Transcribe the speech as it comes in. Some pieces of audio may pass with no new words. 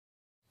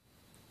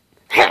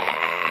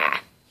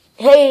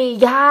Hey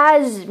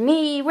guys,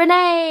 me,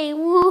 Renee,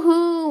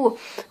 woohoo,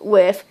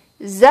 with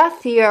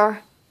Zeth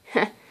here.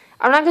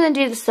 I'm not going to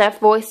do the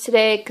Seth voice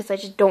today because I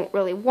just don't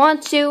really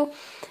want to.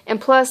 And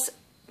plus,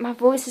 my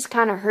voice is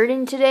kind of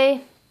hurting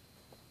today.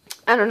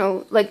 I don't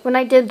know, like when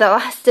I did the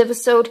last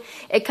episode,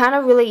 it kind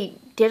of really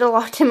did a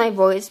lot to my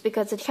voice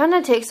because it kind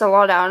of takes a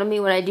lot out of me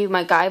when I do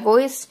my guy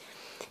voice.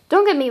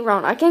 Don't get me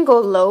wrong, I can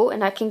go low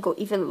and I can go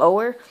even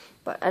lower,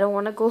 but I don't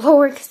want to go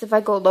lower because if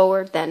I go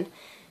lower, then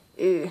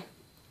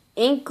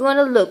ain't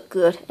gonna look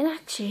good. And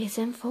actually, it's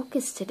in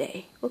focus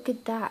today. Look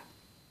at that.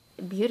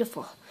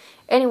 Beautiful.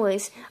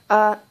 Anyways,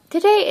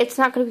 today it's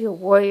not gonna be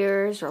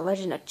Warriors or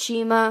Legend of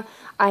Chima.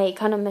 I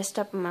kind of messed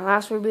up in my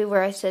last review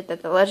where I said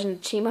that the Legend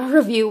of Chima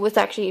review was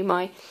actually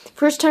my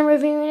first time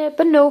reviewing it,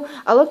 but no,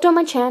 I looked on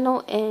my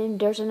channel and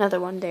there's another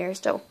one there.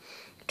 So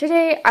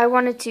today I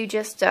wanted to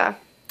just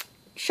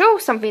show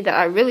something that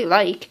I really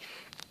like.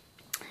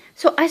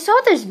 So I saw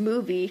this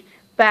movie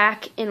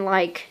back in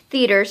like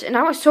theaters and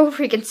I was so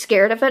freaking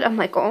scared of it. I'm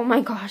like, oh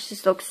my gosh,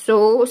 this looks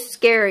so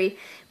scary.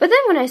 But then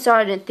when I saw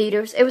it in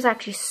theaters, it was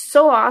actually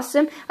so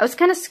awesome. I was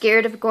kind of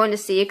scared of going to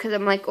see it because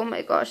I'm like, oh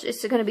my gosh,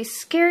 is it going to be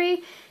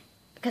scary?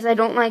 Because I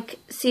don't like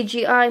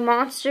CGI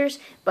monsters,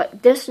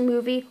 but this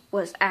movie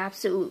was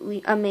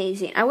absolutely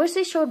amazing. I wish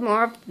they showed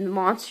more of the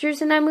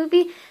monsters in that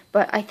movie,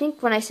 but I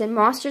think when I said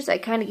monsters, I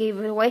kind of gave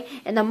it away.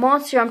 And the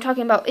monster I'm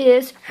talking about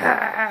is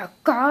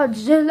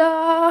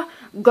Godzilla!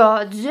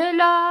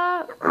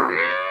 Godzilla!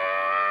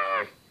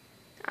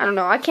 I don't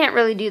know, I can't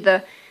really do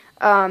the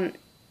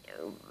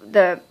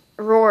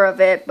roar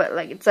of it, but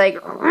like it's like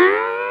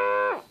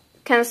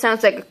kind of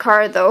sounds like a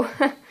car though.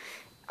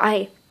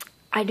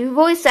 I do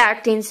voice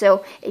acting,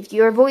 so if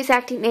you're a voice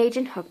acting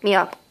agent, hook me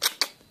up.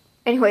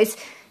 Anyways,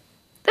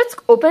 let's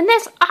open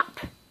this up,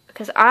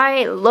 because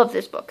I love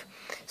this book.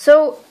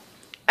 So,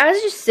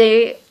 as you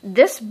say,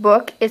 this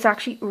book is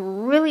actually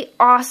really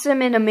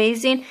awesome and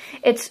amazing.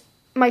 It's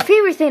my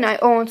favorite thing I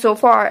own so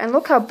far, and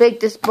look how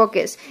big this book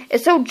is.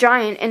 It's so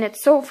giant, and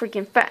it's so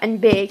freaking fat and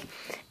big.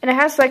 And it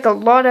has like a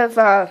lot of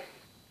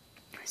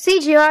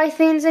CGI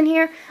things in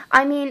here.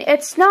 I mean,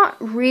 it's not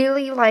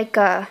really like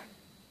a...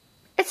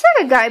 It's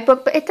like a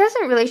guidebook, but it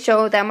doesn't really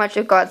show that much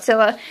of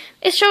Godzilla.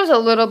 It shows a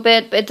little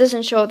bit, but it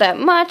doesn't show that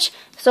much.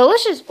 So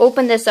let's just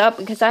open this up,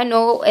 because I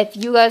know if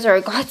you guys are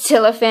a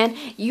Godzilla fan,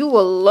 you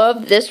will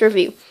love this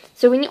review.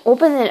 So when you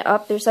open it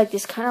up, there's like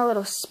this kind of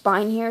little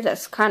spine here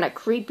that's kind of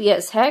creepy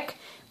as heck,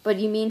 but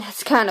you mean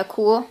that's kind of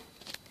cool.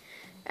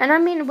 And I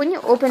mean, when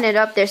you open it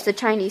up, there's the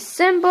Chinese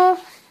symbol,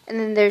 and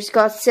then there's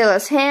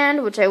Godzilla's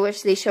hand, which I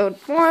wish they showed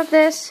more of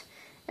this.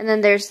 And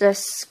then there's the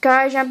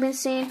sky jumping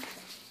scene,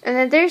 and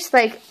then there's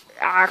like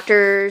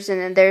actors, and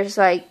then there's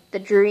like the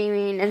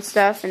dreaming and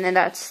stuff, and then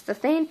that's the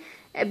thing.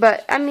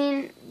 But I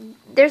mean,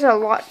 there's a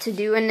lot to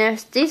do in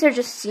this. These are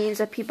just scenes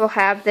that people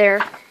have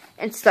there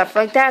and stuff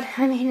like that.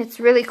 I mean,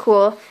 it's really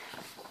cool.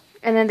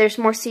 And then there's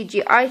more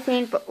CGI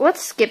thing, but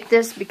let's skip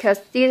this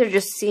because these are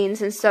just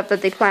scenes and stuff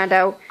that they planned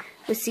out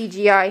with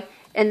CGI.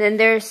 And then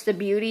there's the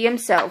beauty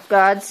himself,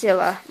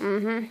 Godzilla.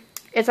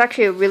 It's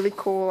actually a really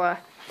cool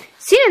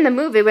scene in the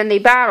movie when they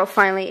battle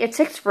finally. It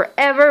takes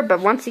forever, but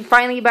once they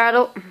finally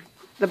battle,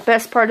 the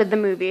best part of the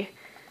movie.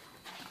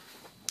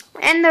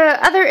 And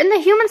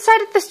the human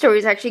side of the story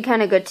is actually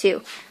kind of good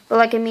too. But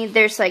like, I mean,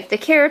 there's like the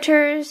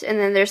characters, and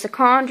then there's the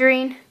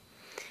Conjuring.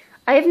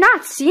 I have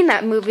not seen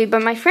that movie,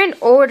 but my friend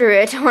ordered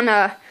it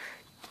on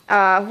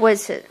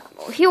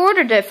he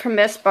ordered it from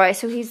Best Buy,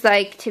 so he's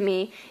like to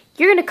me,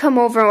 you're gonna come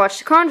over and watch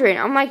the Conjuring.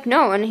 I'm like,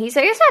 no, and he's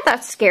like, it's not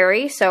that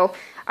scary, so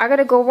I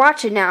gotta go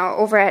watch it now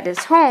over at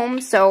his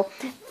home, so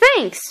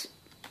thanks,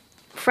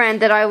 friend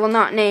that I will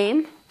not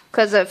name,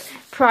 because of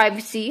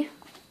privacy.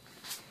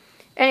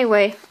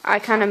 Anyway, I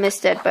kind of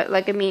missed it, but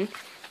like, I mean,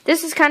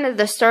 this is kind of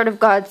the start of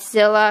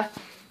Godzilla.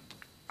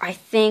 I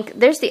think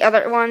there's the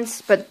other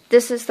ones, but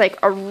this is like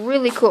a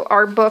really cool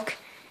art book,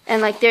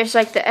 and like there's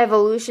like the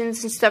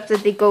evolutions and stuff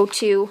that they go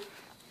to.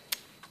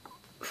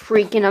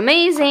 Freaking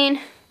amazing.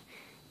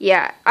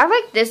 Yeah, I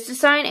like this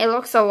design. It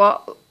looks a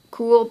lot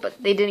cool,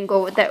 but they didn't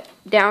go with that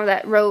down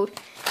that road.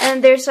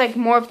 And there's like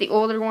more of the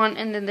older one,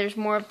 and then there's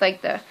more of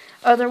like the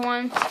other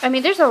ones. I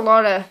mean, there's a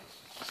lot of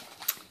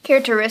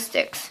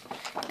characteristics.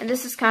 And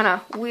this is kind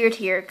of weird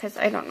here, because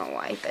I don't know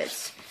why,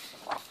 but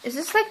is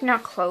this like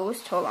not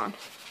closed? Hold on.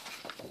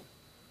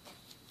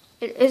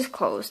 It is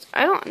closed.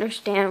 I don't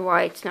understand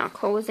why it's not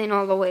closing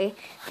all the way.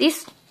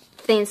 These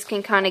things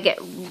can kind of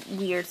get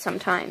weird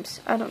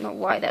sometimes. I don't know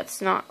why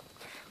that's not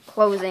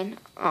closing.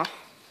 Oh,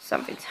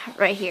 something's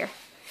right here.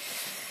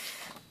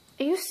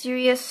 Are you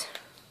serious?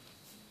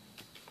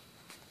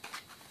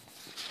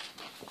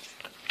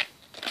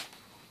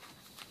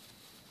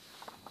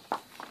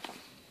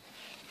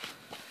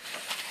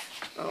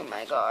 Oh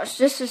my gosh,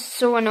 this is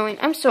so annoying.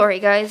 I'm sorry,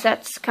 guys.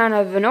 That's kind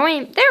of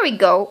annoying. There we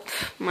go.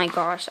 My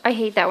gosh, I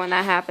hate that when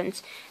that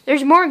happens.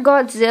 There's more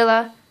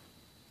Godzilla.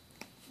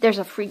 There's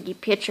a freaky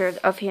picture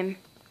of him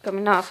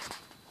coming up.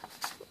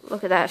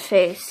 Look at that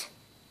face.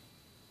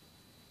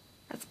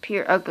 That's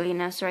pure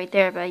ugliness right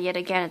there, but yet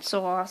again, it's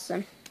so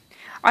awesome.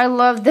 I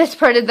love this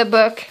part of the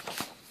book.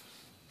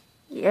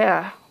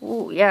 Yeah.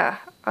 Ooh, yeah.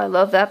 I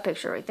love that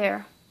picture right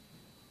there.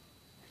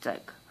 It's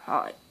like,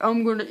 hi,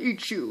 I'm gonna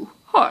eat you.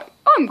 Hi,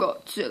 I'm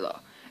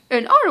Godzilla.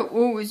 And I don't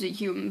always eat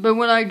human, but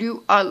when I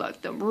do, I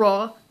like them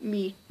raw,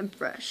 meat, and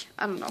fresh.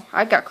 I don't know.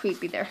 I got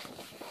creepy there.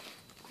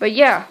 But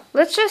yeah,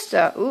 let's just,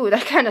 ooh,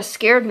 that kind of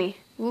scared me.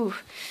 Ooh.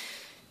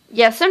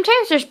 Yeah,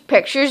 sometimes there's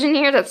pictures in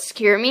here that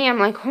scare me. I'm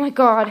like, oh my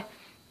god.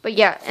 But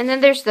yeah, and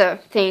then there's the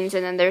things,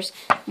 and then there's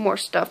more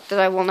stuff that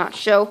I will not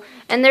show.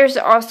 And there's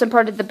the awesome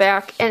part at the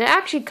back, and it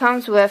actually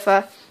comes with,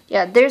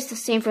 yeah, there's the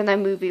scene from that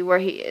movie where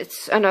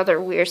it's another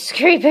weird,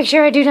 scary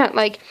picture I do not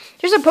like.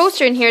 There's a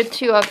poster in here,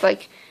 too, of,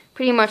 like,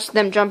 pretty much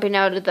them jumping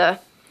out of the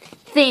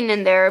thing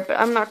in there, but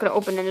I'm not going to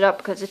open it up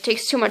because it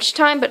takes too much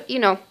time, but, you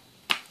know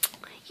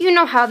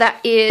how that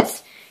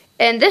is.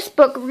 And this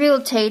book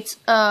retails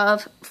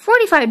of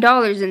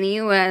 $45 in the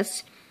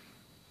U.S.,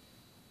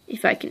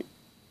 if I can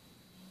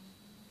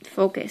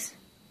focus.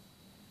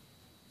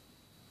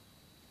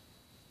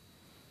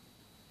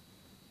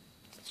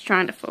 It's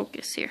trying to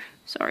focus here.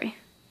 Sorry.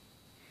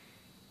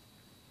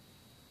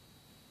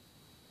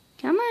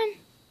 Come on.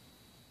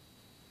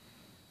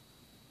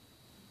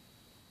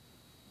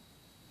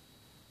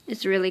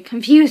 It's really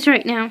confused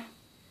right now.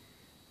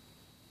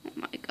 Oh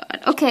my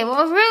god. Okay,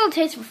 well, it really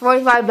takes for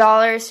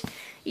 $45.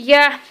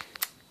 Yeah,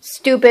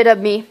 stupid of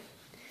me.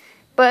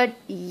 But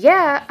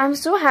yeah, I'm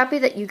so happy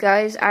that you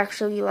guys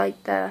actually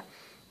liked the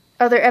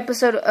other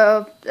episode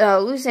of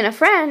Losing a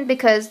Friend,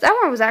 because that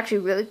one was actually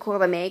really cool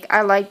to make.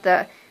 I liked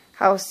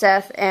how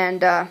Seth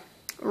and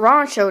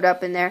Ron showed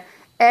up in there.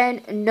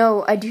 And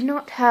no, I do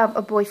not have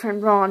a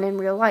boyfriend Ron in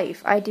real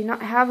life. I do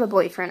not have a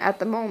boyfriend at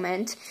the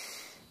moment.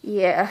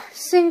 Yeah,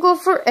 single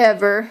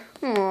forever.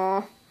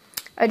 Aww.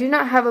 I do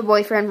not have a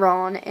boyfriend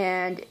Ron,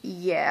 and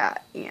yeah,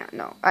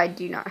 no, I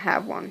do not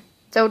have one.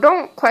 So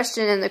don't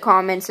question in the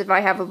comments if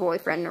I have a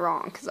boyfriend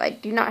Ron, because I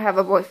do not have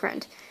a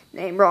boyfriend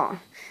named Ron.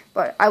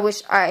 But I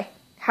wish I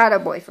had a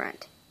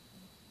boyfriend.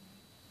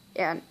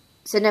 And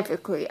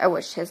significantly, I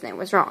wish his name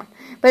was Ron.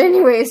 But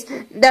anyways,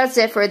 that's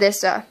it for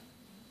this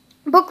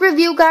book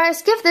review,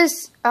 guys. Give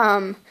this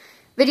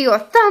video a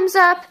thumbs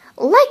up,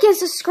 like and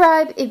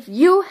subscribe if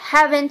you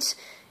haven't,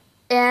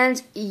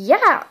 and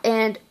yeah,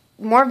 and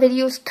more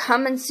videos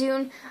coming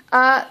soon.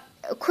 A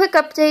quick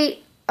update,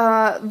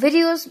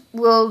 videos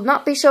will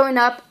not be showing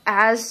up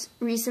as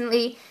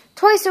recently,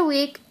 twice a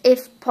week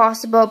if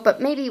possible,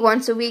 but maybe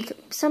once a week,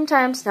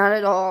 sometimes not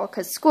at all,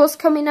 because school's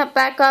coming up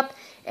back up,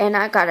 and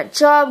I got a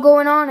job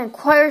going on, and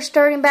choir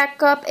starting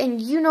back up,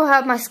 and you know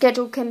how my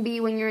schedule can be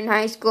when you're in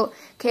high school,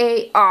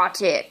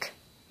 chaotic.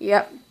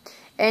 Yep.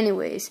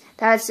 Anyways,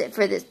 that's it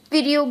for this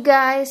video,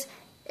 guys,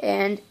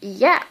 and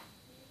yeah.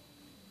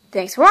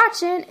 Thanks for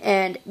watching,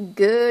 and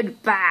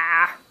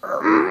goodbye.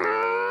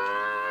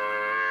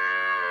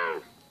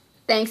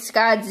 Thanks,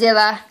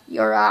 Godzilla.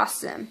 You're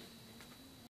awesome.